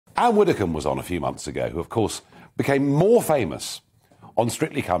Anne Widdecombe was on a few months ago, who, of course, became more famous on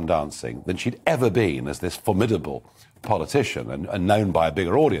Strictly Come Dancing than she'd ever been as this formidable politician and known by a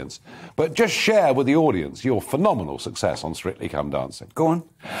bigger audience. But just share with the audience your phenomenal success on Strictly Come Dancing. Go on.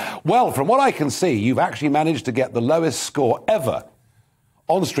 Well, from what I can see, you've actually managed to get the lowest score ever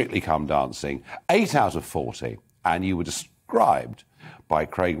on Strictly Come Dancing, 8 out of 40, and you were described by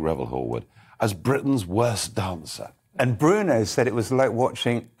Craig Revel-Horwood as Britain's worst dancer. And Bruno said it was like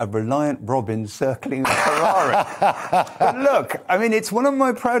watching a Reliant Robin circling a Ferrari. But look, I mean, it's one of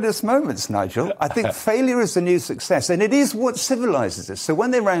my proudest moments, Nigel. I think failure is the new success, and it is what civilises us. So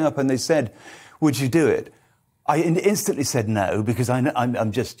when they rang up and they said, would you do it? I instantly said no, because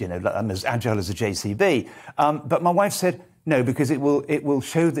I'm just, I'm as agile as a JCB. But my wife said no, because it will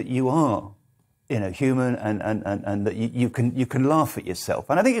show that you are, human and that you can laugh at yourself.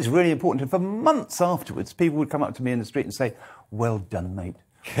 And I think it's really important. And for months afterwards, people would come up to me in the street and say, well done, mate.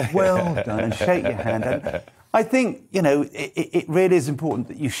 Well done, and shake your hand. And I think, it really is important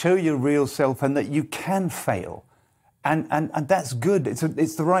that you show your real self and that you can fail. And that's good.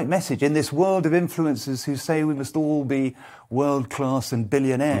 It's the right message. In this world of influencers who say we must all be world-class and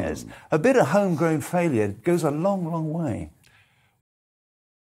billionaires, a bit of homegrown failure goes a long, long way.